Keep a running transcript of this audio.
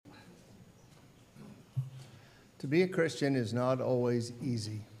To be a Christian is not always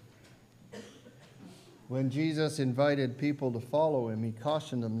easy. When Jesus invited people to follow him, he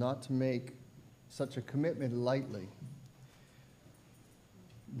cautioned them not to make such a commitment lightly.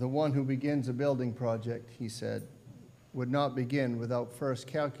 The one who begins a building project, he said, would not begin without first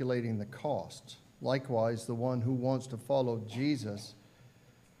calculating the cost. Likewise, the one who wants to follow Jesus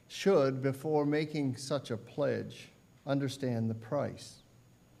should, before making such a pledge, understand the price.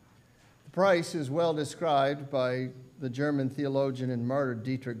 The price is well described by the German theologian and martyr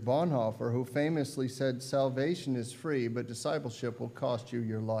Dietrich Bonhoeffer, who famously said, "Salvation is free, but discipleship will cost you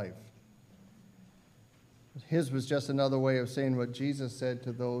your life." His was just another way of saying what Jesus said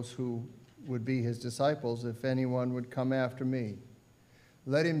to those who would be his disciples: if anyone would come after me,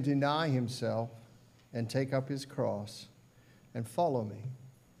 let him deny himself and take up his cross and follow me.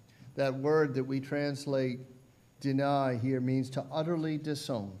 That word that we translate deny here means to utterly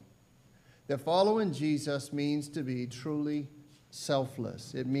disown. That following Jesus means to be truly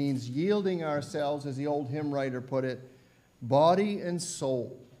selfless. It means yielding ourselves, as the old hymn writer put it, body and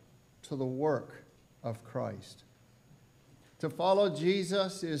soul to the work of Christ. To follow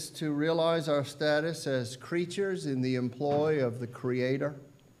Jesus is to realize our status as creatures in the employ of the Creator,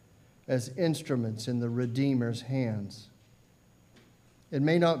 as instruments in the Redeemer's hands. It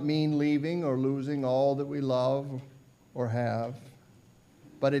may not mean leaving or losing all that we love or have,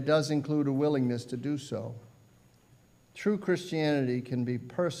 but it does include a willingness to do so. True Christianity can be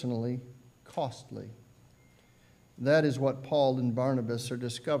personally costly. That is what Paul and Barnabas are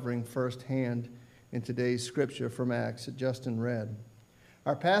discovering firsthand in today's scripture from Acts that Justin read.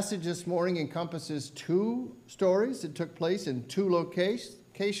 Our passage this morning encompasses two stories that took place in two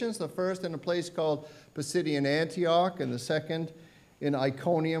locations. The first in a place called Pisidian Antioch, and the second in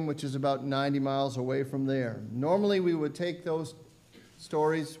Iconium, which is about 90 miles away from there. Normally we would take those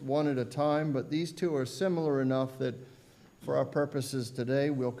stories one at a time, but these two are similar enough that for our purposes today,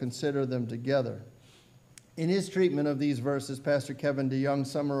 we'll consider them together. In his treatment of these verses, Pastor Kevin DeYoung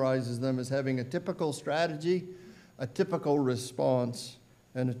summarizes them as having a typical strategy, a typical response,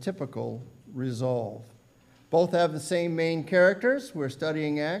 and a typical resolve. Both have the same main characters. We're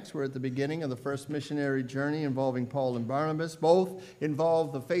studying Acts. We're at the beginning of the first missionary journey involving Paul and Barnabas. Both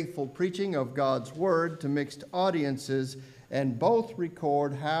involve the faithful preaching of God's word to mixed audiences, and both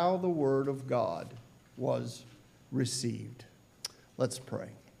record how the word of God was received. Let's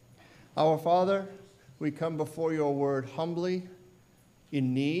pray. Our Father, we come before your word humbly,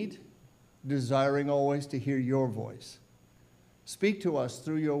 in need, desiring always to hear your voice. Speak to us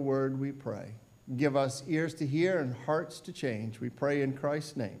through your word, we pray. Give us ears to hear and hearts to change. We pray in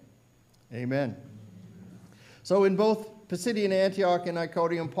Christ's name. Amen. So in both Pisidian Antioch and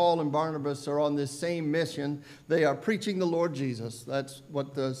Iconium, Paul and Barnabas are on this same mission. They are preaching the Lord Jesus. That's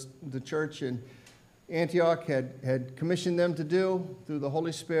what the church in Antioch had commissioned them to do through the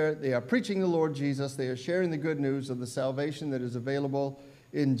Holy Spirit. They are preaching the Lord Jesus. They are sharing the good news of the salvation that is available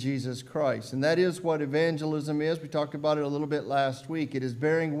in Jesus Christ. And that is what evangelism is. We talked about it a little bit last week. It is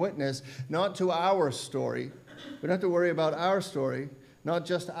bearing witness not to our story. We don't have to worry about our story, not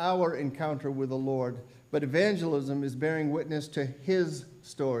just our encounter with the Lord, but evangelism is bearing witness to his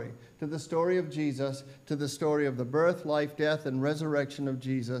story, to the story of Jesus, to the story of the birth, life, death, and resurrection of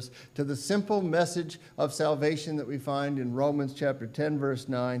Jesus, to the simple message of salvation that we find in Romans chapter 10, verse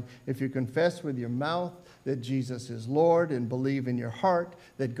 9. If you confess with your mouth that Jesus is Lord and believe in your heart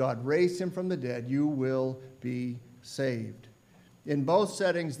that God raised him from the dead, you will be saved. In both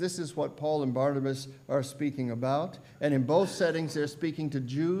settings, this is what Paul and Barnabas are speaking about. And in both settings, they're speaking to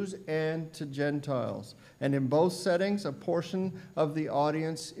Jews and to Gentiles. And in both settings, a portion of the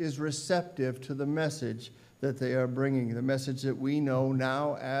audience is receptive to the message that they are bringing, the message that we know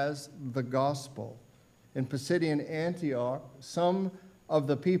now as the gospel. In Pisidian Antioch, some of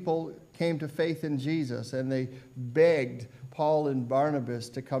the people came to faith in Jesus, and they begged Paul and Barnabas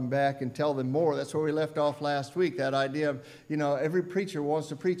to come back and tell them more. That's where we left off last week, that idea of, every preacher wants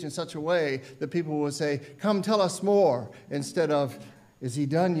to preach in such a way that people will say, "Come tell us more," instead of, "Is he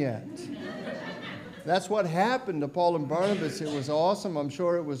done yet?" That's what happened to Paul and Barnabas. It was awesome. I'm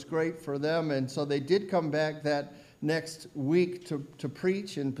sure it was great for them. And so they did come back that next week to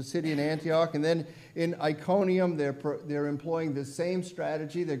preach in Pisidian Antioch. And then in Iconium, they're employing the same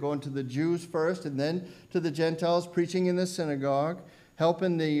strategy. They're going to the Jews first and then to the Gentiles, preaching in the synagogue,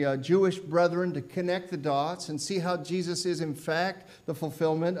 helping the Jewish brethren to connect the dots and see how Jesus is, in fact, the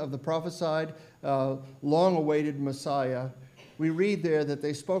fulfillment of the prophesied, long-awaited Messiah. We read there that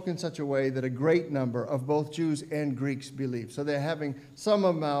they spoke in such a way that a great number of both Jews and Greeks believed. So they're having some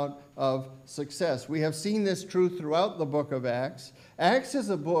amount of success. We have seen this truth throughout the book of Acts. Acts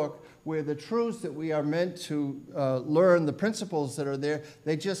is a book where the truths that we are meant to learn, the principles that are there,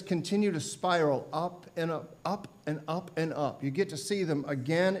 they just continue to spiral up and up, up and up and up. You get to see them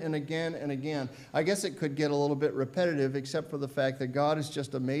again and again and again. I guess it could get a little bit repetitive, except for the fact that God is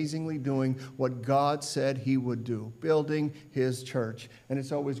just amazingly doing what God said he would do, building his church. And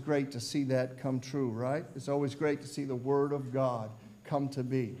it's always great to see that come true, right? It's always great to see the word of God come to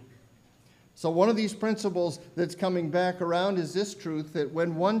be. So one of these principles that's coming back around is this truth that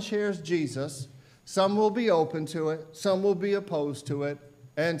when one shares Jesus, some will be open to it, some will be opposed to it,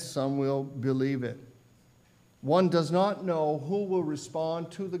 and some will believe it. One does not know who will respond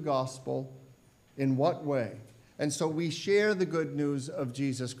to the gospel in what way. And so we share the good news of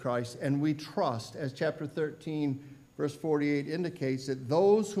Jesus Christ, and we trust, as chapter 13, verse 48 indicates, that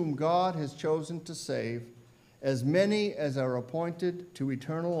those whom God has chosen to save, as many as are appointed to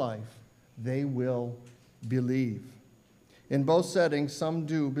eternal life, they will believe. In both settings, some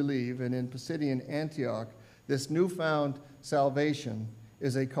do believe, and in Pisidian Antioch, this newfound salvation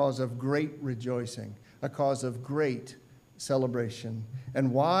is a cause of great rejoicing, a cause of great celebration.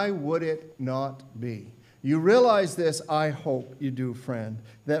 And why would it not be? You realize this, I hope you do, friend,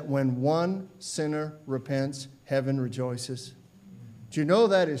 that when one sinner repents, heaven rejoices. Do you know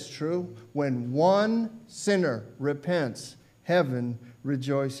that is true? When one sinner repents, heaven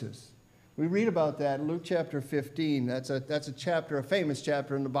rejoices. We read about that in Luke chapter 15. That's a chapter, a famous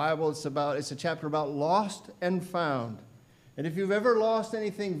chapter in the Bible. It's a chapter about lost and found. And if you've ever lost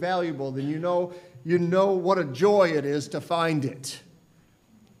anything valuable, then you know what a joy it is to find it.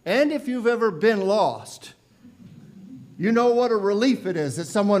 And if you've ever been lost, you know what a relief it is that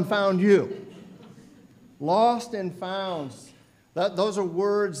someone found you. Lost and found. Those are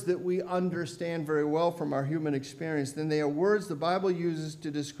words that we understand very well from our human experience. Then they are words the Bible uses to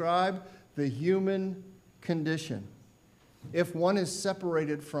describe the human condition. If one is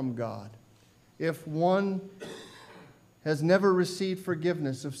separated from God, if one has never received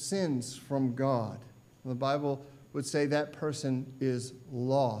forgiveness of sins from God, the Bible would say that person is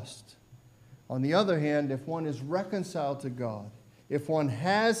lost. On the other hand, if one is reconciled to God, if one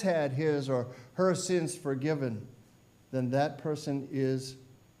has had his or her sins forgiven, then that person is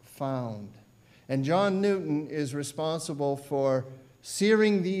found. And John Newton is responsible for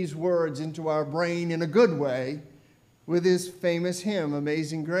searing these words into our brain in a good way with his famous hymn,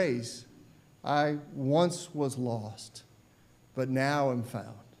 Amazing Grace. I once was lost, but now am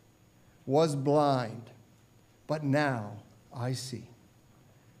found. Was blind, but now I see.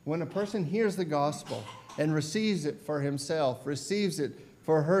 When a person hears the gospel and receives it for himself, receives it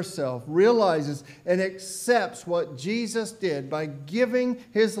for herself, realizes and accepts what Jesus did by giving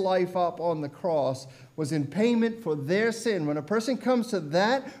his life up on the cross was in payment for their sin. When a person comes to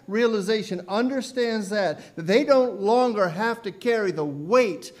that realization, understands that they don't longer have to carry the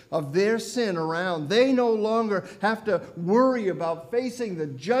weight of their sin around. They no longer have to worry about facing the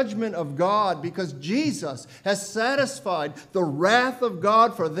judgment of God because Jesus has satisfied the wrath of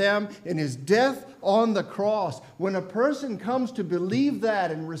God for them in his death on the cross. When a person comes to believe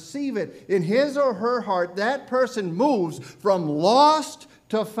that and receive it in his or her heart, that person moves from lost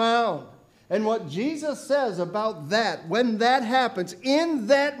to found. And what Jesus says about that, when that happens, in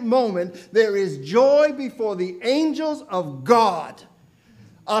that moment, there is joy before the angels of God.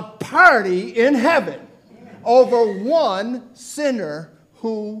 A party in heaven over one sinner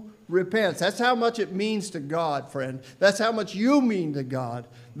who repents. That's how much it means to God, friend. That's how much you mean to God.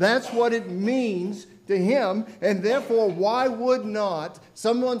 That's what it means to him. And therefore, why would not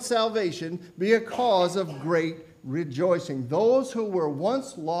someone's salvation be a cause of great rejoicing? Those who were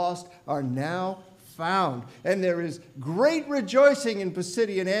once lost are now found. And there is great rejoicing in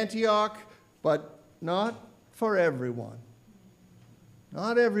Pisidian Antioch, but not for everyone.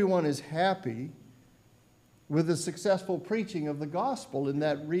 Not everyone is happy with the successful preaching of the gospel in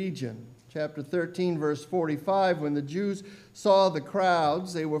that region. Chapter 13, verse 45, when the Jews saw the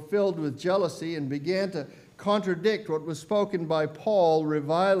crowds, they were filled with jealousy and began to contradict what was spoken by Paul,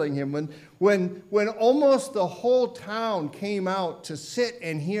 reviling him. When almost the whole town came out to sit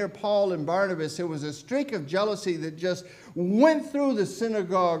and hear Paul and Barnabas, there was a streak of jealousy that just went through the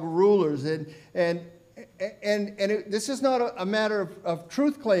synagogue rulers. This is not a matter of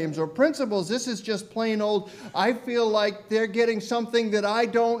truth claims or principles. This is just plain old, I feel like they're getting something that I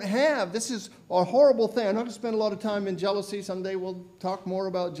don't have. This is a horrible thing. I'm not going to spend a lot of time in jealousy. Someday we'll talk more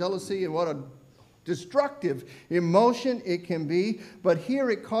about jealousy and what a destructive emotion it can be, but here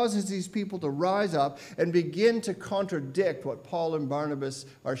it causes these people to rise up and begin to contradict what Paul and Barnabas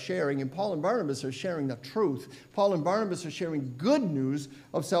are sharing. And Paul and Barnabas are sharing the truth. Paul and Barnabas are sharing good news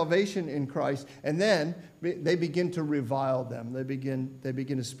of salvation in Christ, and then they begin to revile them. They begin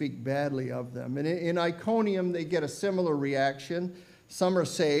to speak badly of them. And in Iconium, they get a similar reaction. Some are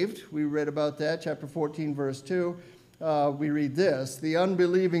saved. We read about that, chapter 14, verse 2. We read this: the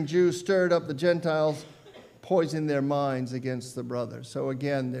unbelieving Jews stirred up the Gentiles, poisoned their minds against the brothers. So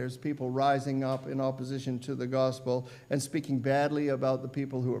again, there's people rising up in opposition to the gospel and speaking badly about the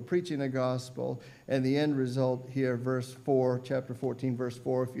people who are preaching the gospel. And the end result here, verse 4, chapter 14, verse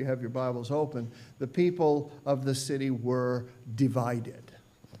 4, if you have your Bibles open, the people of the city were divided.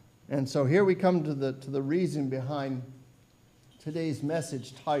 And so here we come to the reason behind today's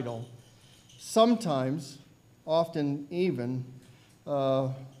message title. Sometimes, often even,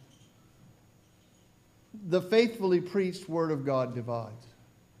 the faithfully preached Word of God divides.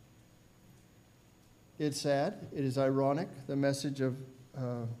 It's sad. It is ironic. The message of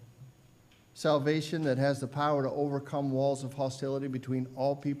salvation that has the power to overcome walls of hostility between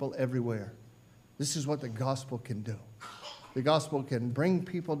all people everywhere. This is what the gospel can do. The gospel can bring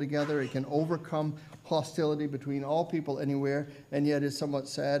people together. It can overcome hostility between all people anywhere. And yet it's somewhat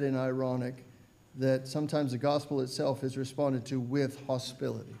sad and ironic that sometimes the gospel itself is responded to with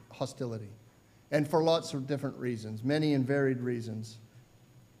hostility. And for lots of different reasons, many and varied reasons.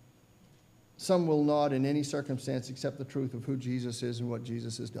 Some will not in any circumstance accept the truth of who Jesus is and what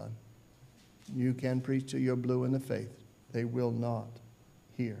Jesus has done. You can preach till you're blue in the faith. They will not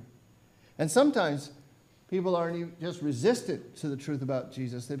hear. And sometimes people aren't even just resistant to the truth about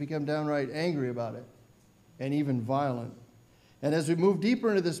Jesus. They become downright angry about it and even violent. And as we move deeper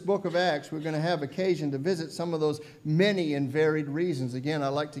into this book of Acts, we're going to have occasion to visit some of those many and varied reasons. Again, I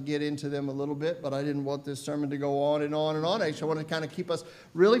like to get into them a little bit, but I didn't want this sermon to go on and on and on. Actually, I want to kind of keep us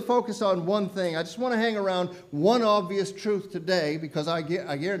really focused on one thing. I just want to hang around one obvious truth today, because I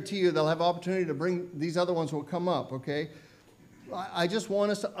guarantee you they'll have opportunity to bring these other ones will come up, okay? I just want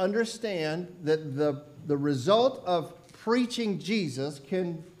us to understand that the result of preaching Jesus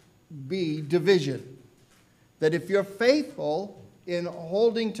can be division. That if you're faithful in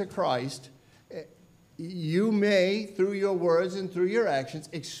holding to Christ, you may, through your words and through your actions,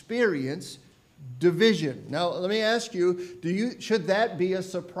 experience division. Now, let me ask you, should that be a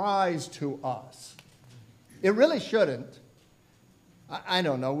surprise to us? It really shouldn't. I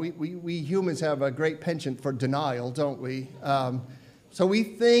don't know. We humans have a great penchant for denial, don't we? So we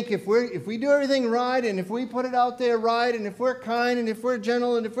think if we do everything right, and if we put it out there right, and if we're kind, and if we're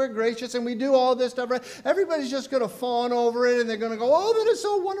gentle, and if we're gracious, and we do all this stuff right, everybody's just going to fawn over it, and they're going to go, oh, that is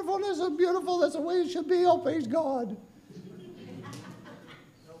so wonderful, that's so beautiful, that's the way it should be, oh, praise God.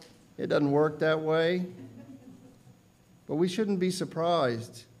 It doesn't work that way. But we shouldn't be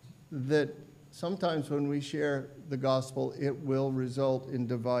surprised that sometimes when we share the gospel, it will result in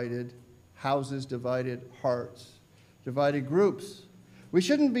divided houses, divided hearts, divided groups. We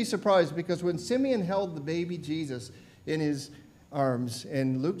shouldn't be surprised, because when Simeon held the baby Jesus in his arms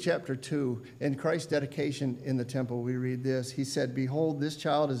in Luke chapter 2, in Christ's dedication in the temple, we read this. He said, behold, this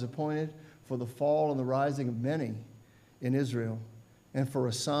child is appointed for the fall and the rising of many in Israel, and for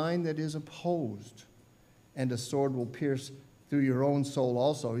a sign that is opposed, and a sword will pierce through your own soul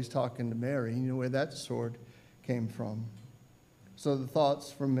also. He's talking to Mary. You know where that sword came from. So the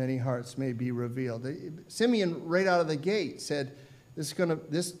thoughts from many hearts may be revealed. Simeon, right out of the gate, said,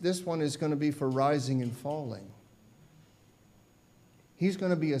 this one is going to be for rising and falling. He's going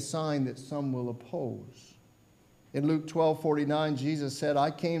to be a sign that some will oppose. In Luke 12:49, Jesus said, I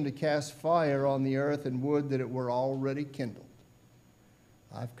came to cast fire on the earth, and would that it were already kindled.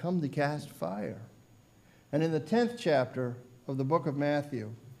 I've come to cast fire. And in the 10th chapter of the book of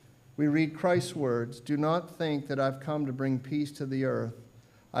Matthew, we read Christ's words, do not think that I've come to bring peace to the earth.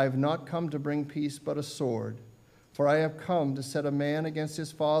 I have not come to bring peace, but a sword. For I have come to set a man against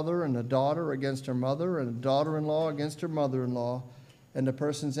his father, and a daughter against her mother, and a daughter-in-law against her mother-in-law, and a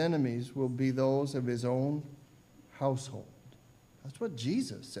person's enemies will be those of his own household. That's what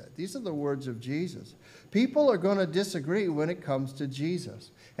Jesus said. These are the words of Jesus. People are going to disagree when it comes to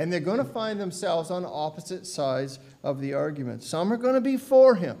Jesus, and they're going to find themselves on opposite sides of the argument. Some are going to be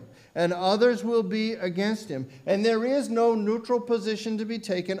for him, and others will be against him. And there is no neutral position to be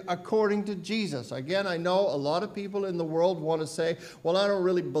taken according to Jesus. Again, I know a lot of people in the world want to say, well, I don't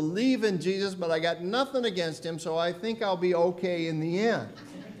really believe in Jesus, but I got nothing against him, so I think I'll be okay in the end.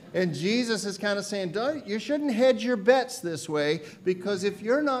 And Jesus is kind of saying, you shouldn't hedge your bets this way, because if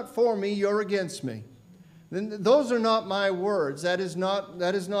you're not for me, you're against me. Those are not my words. That is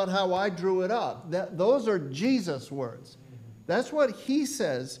not how I drew it up. Those are Jesus' words. That's what he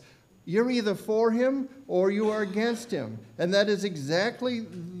says. You're either for him or you are against him. And that is exactly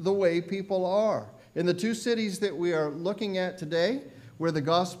the way people are. In the two cities that we are looking at today, where the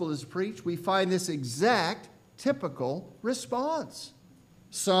gospel is preached, we find this exact typical response.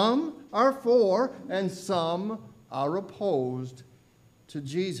 Some are for and some are opposed to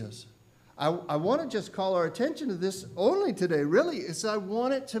Jesus. I want to just call our attention to this only today, really, is I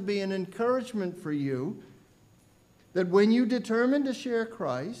want it to be an encouragement for you that when you determine to share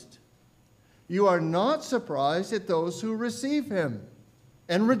Christ, you are not surprised at those who receive him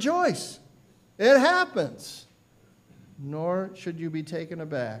and rejoice. It happens. Nor should you be taken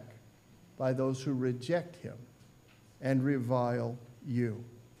aback by those who reject him and revile you.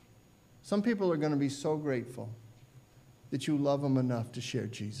 Some people are going to be so grateful that you love them enough to share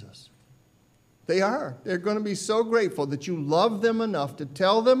Jesus. They are. They're going to be so grateful that you love them enough to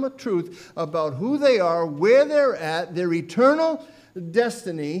tell them the truth about who they are, where they're at, their eternal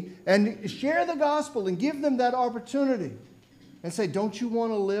destiny, and share the gospel and give them that opportunity. And say, don't you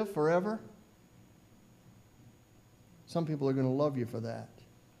want to live forever? Some people are going to love you for that.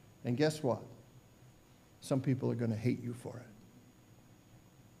 And guess what? Some people are going to hate you for it.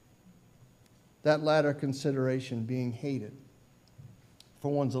 That latter consideration, being hated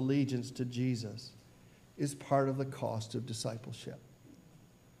for one's allegiance to Jesus, is part of the cost of discipleship.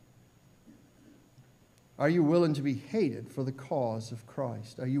 Are you willing to be hated for the cause of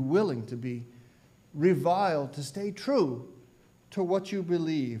Christ? Are you willing to be reviled to stay true to what you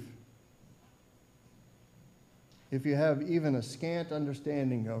believe? If you have even a scant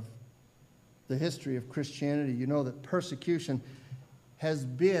understanding of the history of Christianity, you know that persecution has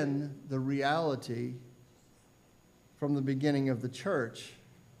been the reality from the beginning of the church,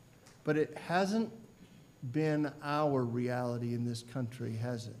 but it hasn't been our reality in this country,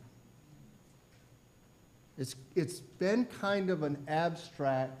 has it? It's been kind of an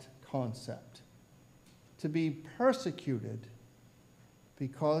abstract concept to be persecuted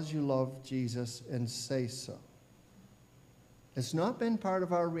because you love Jesus and say so. It's not been part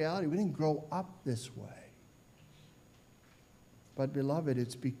of our reality. We didn't grow up this way. But, beloved,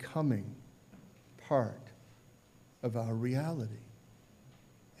 it's becoming part of our reality.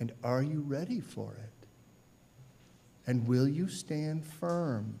 And are you ready for it? And will you stand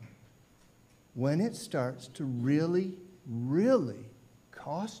firm when it starts to really, really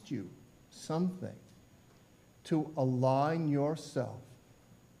cost you something to align yourself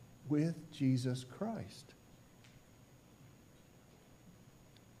with Jesus Christ?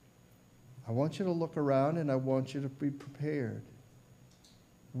 I want you to look around and I want you to be prepared.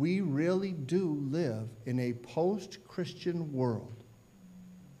 We really do live in a post-Christian world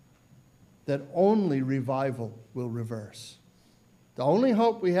that only revival will reverse. The only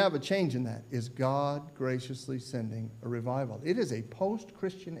hope we have of changing that is God graciously sending a revival. It is a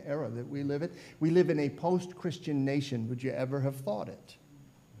post-Christian era that we live in. We live in a post-Christian nation. Would you ever have thought it?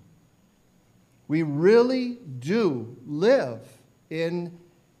 We really do live in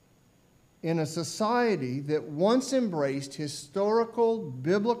a society that once embraced historical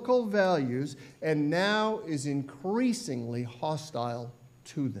biblical values and now is increasingly hostile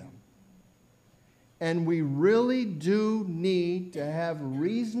to them. And we really do need to have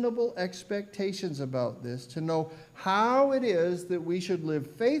reasonable expectations about this to know how it is that we should live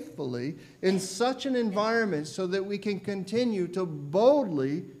faithfully in such an environment so that we can continue to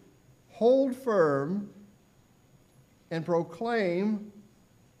boldly hold firm and proclaim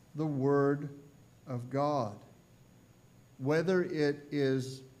the Word of God. Whether it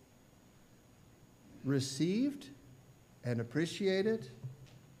is received and appreciated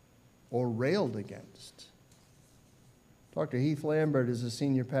or railed against. Dr. Heath Lambert is a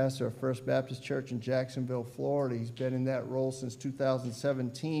senior pastor of First Baptist Church in Jacksonville, Florida. He's been in that role since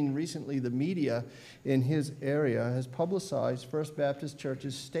 2017. Recently, the media in his area has publicized First Baptist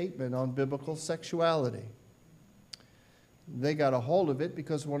Church's statement on biblical sexuality. They got a hold of it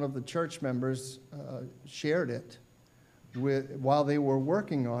because one of the church members shared it while they were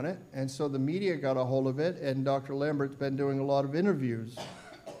working on it. And so the media got a hold of it, and Dr. Lambert's been doing a lot of interviews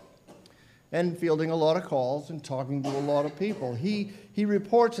and fielding a lot of calls and talking to a lot of people. He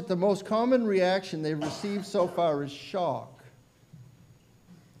reports that the most common reaction they've received so far is shock.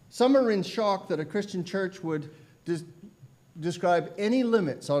 Some are in shock that a Christian church would describe any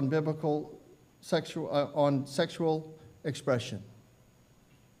limits on biblical sexual expression.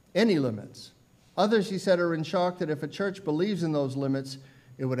 Any limits. Others, he said, are in shock that if a church believes in those limits,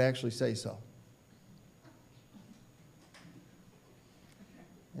 it would actually say so.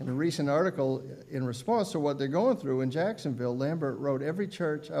 In a recent article in response to what they're going through in Jacksonville, Lambert wrote, every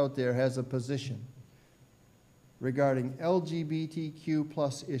church out there has a position regarding LGBTQ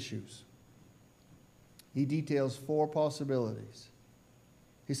plus issues. He details 4 possibilities.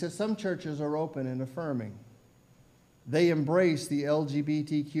 He says some churches are open and affirming. They embrace the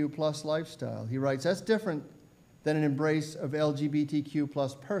LGBTQ plus lifestyle. He writes, that's different than an embrace of LGBTQ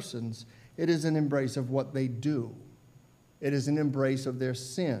plus persons. It is an embrace of what they do. It is an embrace of their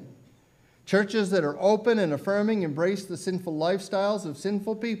sin. Churches that are open and affirming embrace the sinful lifestyles of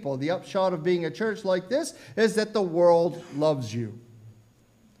sinful people. The upshot of being a church like this is that the world loves you.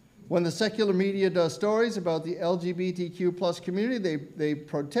 When the secular media does stories about the LGBTQ plus community, they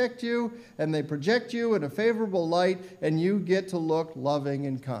protect you and they project you in a favorable light, and you get to look loving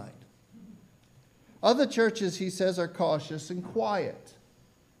and kind. Other churches, he says, are cautious and quiet.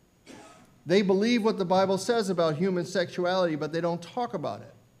 They believe what the Bible says about human sexuality, but they don't talk about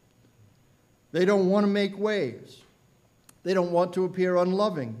it. They don't want to make waves. They don't want to appear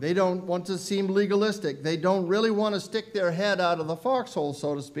unloving. They don't want to seem legalistic. They don't really want to stick their head out of the foxhole,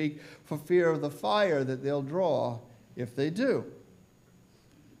 so to speak, for fear of the fire that they'll draw if they do.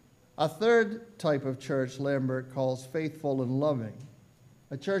 A third type of church Lambert calls faithful and loving.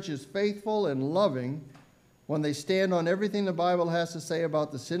 A church is faithful and loving when they stand on everything the Bible has to say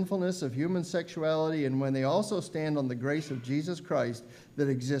about the sinfulness of human sexuality, and when they also stand on the grace of Jesus Christ that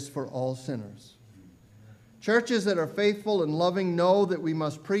exists for all sinners. Churches that are faithful and loving know that we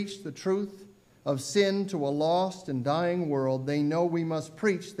must preach the truth of sin to a lost and dying world. They know we must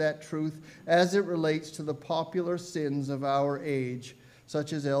preach that truth as it relates to the popular sins of our age,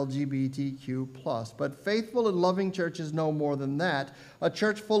 such as LGBTQ+. But faithful and loving churches know more than that. A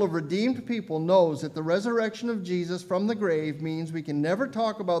church full of redeemed people knows that the resurrection of Jesus from the grave means we can never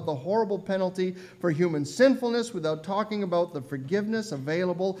talk about the horrible penalty for human sinfulness without talking about the forgiveness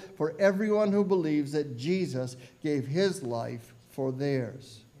available for everyone who believes that Jesus gave his life for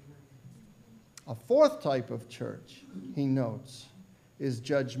theirs. A fourth type of church, he notes, is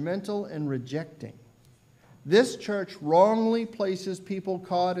judgmental and rejecting. This church wrongly places people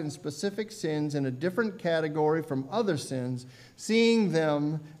caught in specific sins in a different category from other sins, seeing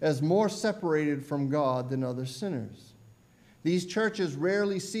them as more separated from God than other sinners. These churches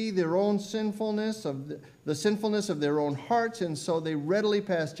rarely see their own sinfulness, the sinfulness of their own hearts, and so they readily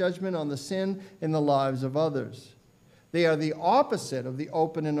pass judgment on the sin in the lives of others. They are the opposite of the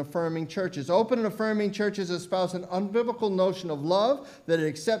open and affirming churches. Open and affirming churches espouse an unbiblical notion of love, that it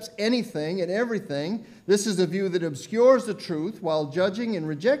accepts anything and everything. This is a view that obscures the truth, while judging and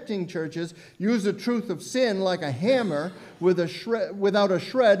rejecting churches use the truth of sin like a hammer without a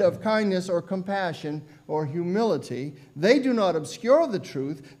shred of kindness or compassion or humility. They do not obscure the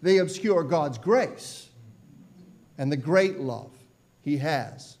truth, they obscure God's grace and the great love he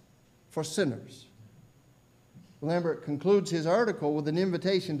has for sinners. Lambert concludes his article with an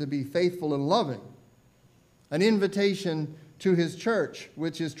invitation to be faithful and loving, an invitation to his church,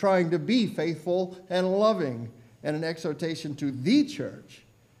 which is trying to be faithful and loving, and an exhortation to the church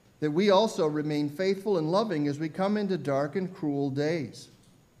that we also remain faithful and loving as we come into dark and cruel days.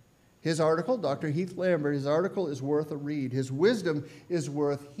 His article, Dr. Heath Lambert, his article is worth a read. His wisdom is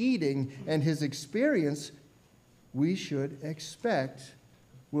worth heeding, and his experience, we should expect,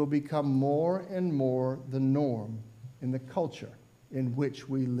 will become more and more the norm in the culture in which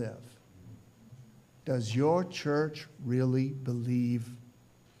we live. Does your church really believe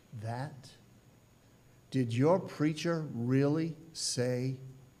that? Did your preacher really say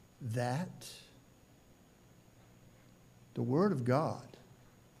that? The Word of God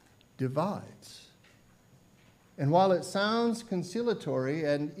divides. And while it sounds conciliatory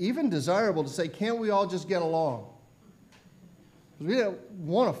and even desirable to say, can't we all just get along? We don't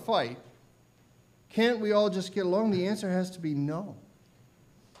want to fight. Can't we all just get along? The answer has to be no.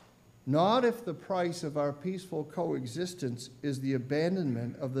 Not if the price of our peaceful coexistence is the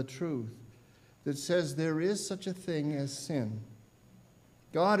abandonment of the truth that says there is such a thing as sin.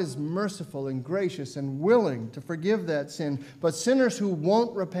 God is merciful and gracious and willing to forgive that sin, but sinners who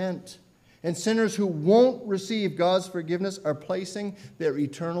won't repent and sinners who won't receive God's forgiveness are placing their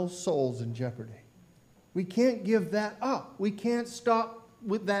eternal souls in jeopardy. We can't give that up. We can't stop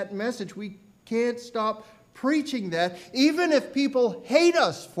with that message. We can't stop preaching that, even if people hate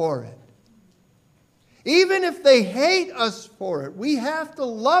us for it. Even if they hate us for it, we have to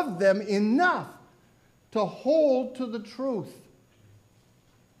love them enough to hold to the truth,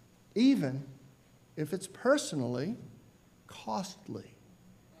 even if it's personally costly.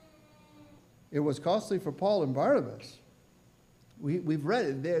 It was costly for Paul and Barnabas. We've read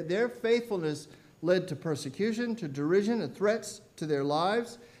it. Their faithfulness led to persecution, to derision, and threats to their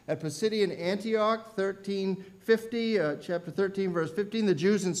lives. At Pisidian Antioch, chapter 13, verse 15, the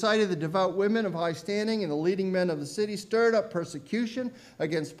Jews incited the devout women of high standing and the leading men of the city, stirred up persecution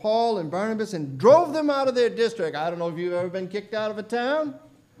against Paul and Barnabas, and drove them out of their district. I don't know if you've ever been kicked out of a town.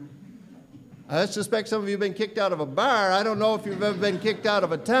 I suspect some of you have been kicked out of a bar. I don't know if you've ever been kicked out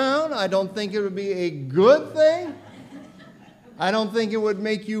of a town. I don't think it would be a good thing. I don't think it would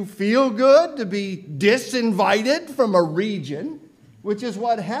make you feel good to be disinvited from a region, which is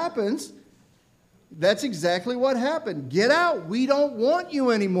what happens. That's exactly what happened. Get out. We don't want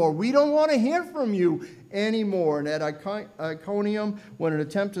you anymore. We don't want to hear from you anymore. And at Iconium, when an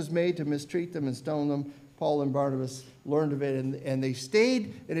attempt was made to mistreat them and stone them, Paul and Barnabas learned of it, and they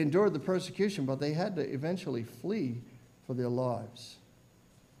stayed and endured the persecution, but they had to eventually flee for their lives.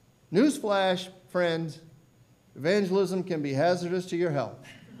 Newsflash, friends, evangelism can be hazardous to your health.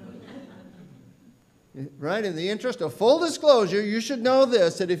 Right? In the interest of full disclosure, you should know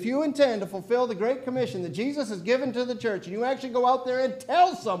this, that if you intend to fulfill the Great Commission that Jesus has given to the church, and you actually go out there and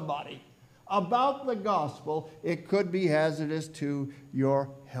tell somebody about the gospel, it could be hazardous to your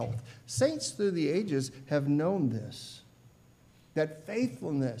health. Saints through the ages have known this, that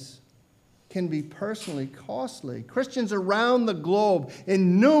faithfulness can be personally costly. Christians around the globe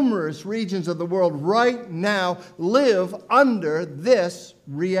in numerous regions of the world right now live under this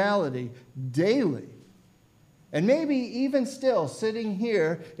reality daily. And maybe even still, sitting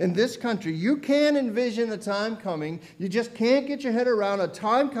here in this country, you can envision a time coming, you just can't get your head around a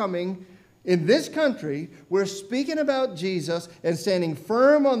time coming in this country where speaking about Jesus and standing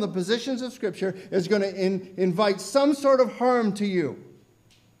firm on the positions of Scripture is going to invite some sort of harm to you.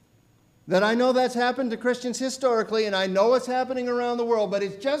 That I know that's happened to Christians historically, and I know it's happening around the world, but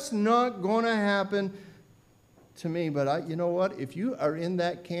it's just not going to happen to me. But you know what? If you are in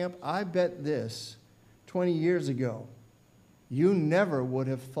that camp, I bet this, 20 years ago, you never would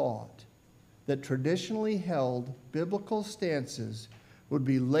have thought that traditionally held biblical stances would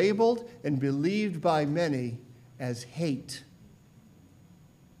be labeled and believed by many as hate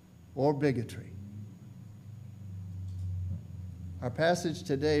or bigotry. Our passage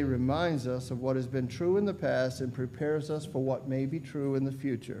today reminds us of what has been true in the past and prepares us for what may be true in the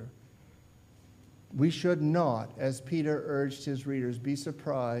future. We should not, as Peter urged his readers, be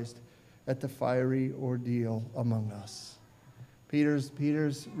surprised at the fiery ordeal among us. Peter's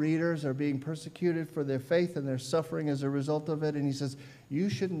readers are being persecuted for their faith and their suffering as a result of it, and he says, you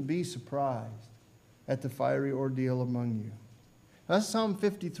shouldn't be surprised at the fiery ordeal among you. Now, Psalm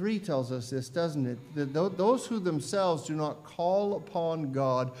 53 tells us this, doesn't it? That those who themselves do not call upon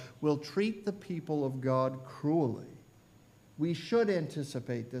God will treat the people of God cruelly. We should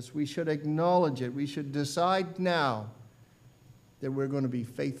anticipate this. We should acknowledge it. We should decide now that we're going to be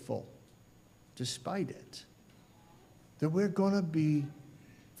faithful despite it. That we're going to be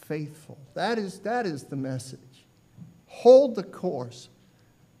faithful. That is the message. Hold the course.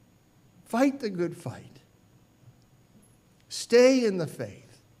 Fight the good fight. Stay in the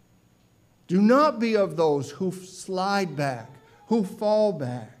faith. Do not be of those who slide back, who fall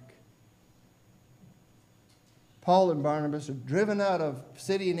back. Paul and Barnabas are driven out of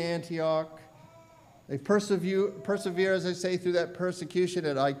Pisidian Antioch. They persevere, as I say, through that persecution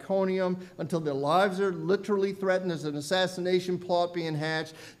at Iconium until their lives are literally threatened as an assassination plot being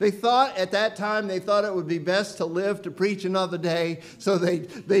hatched. They thought at that time, it would be best to live to preach another day, so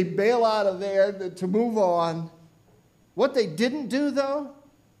they bail out of there to move on. What they didn't do, though,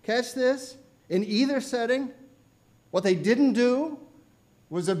 catch this, in either setting, what they didn't do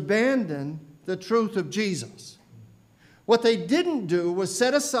was abandon the truth of Jesus. What they didn't do was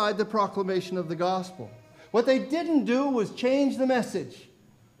set aside the proclamation of the gospel. What they didn't do was change the message,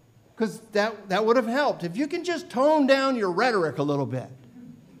 because that would have helped. If you can just tone down your rhetoric a little bit,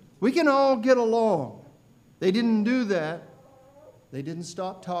 we can all get along. They didn't do that. They didn't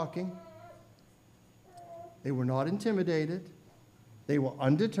stop talking. They were not intimidated. They were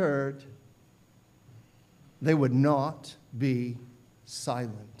undeterred. They would not be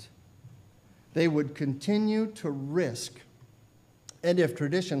silent. They would continue to risk, and if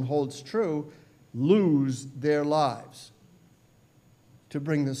tradition holds true, lose their lives to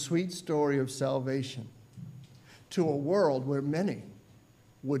bring the sweet story of salvation to a world where many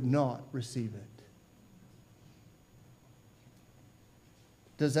would not receive it.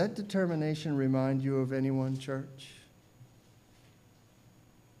 Does that determination remind you of anyone, church?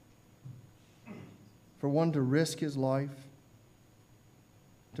 For one to risk his life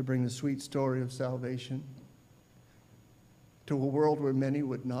to bring the sweet story of salvation to a world where many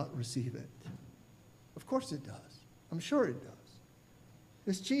would not receive it? Of course it does. I'm sure it does.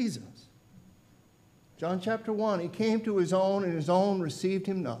 It's Jesus. John chapter 1, he came to his own, and his own received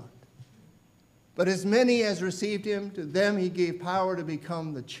him not. But as many as received him, to them he gave power to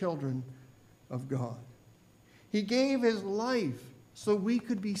become the children of God. He gave his life so we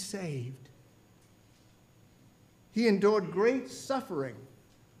could be saved. He endured great suffering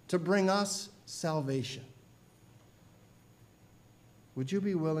to bring us salvation. Would you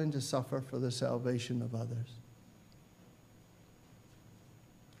be willing to suffer for the salvation of others?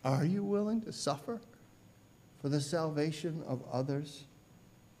 Are you willing to suffer for the salvation of others?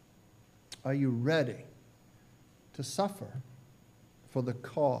 Are you ready to suffer for the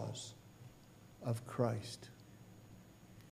cause of Christ?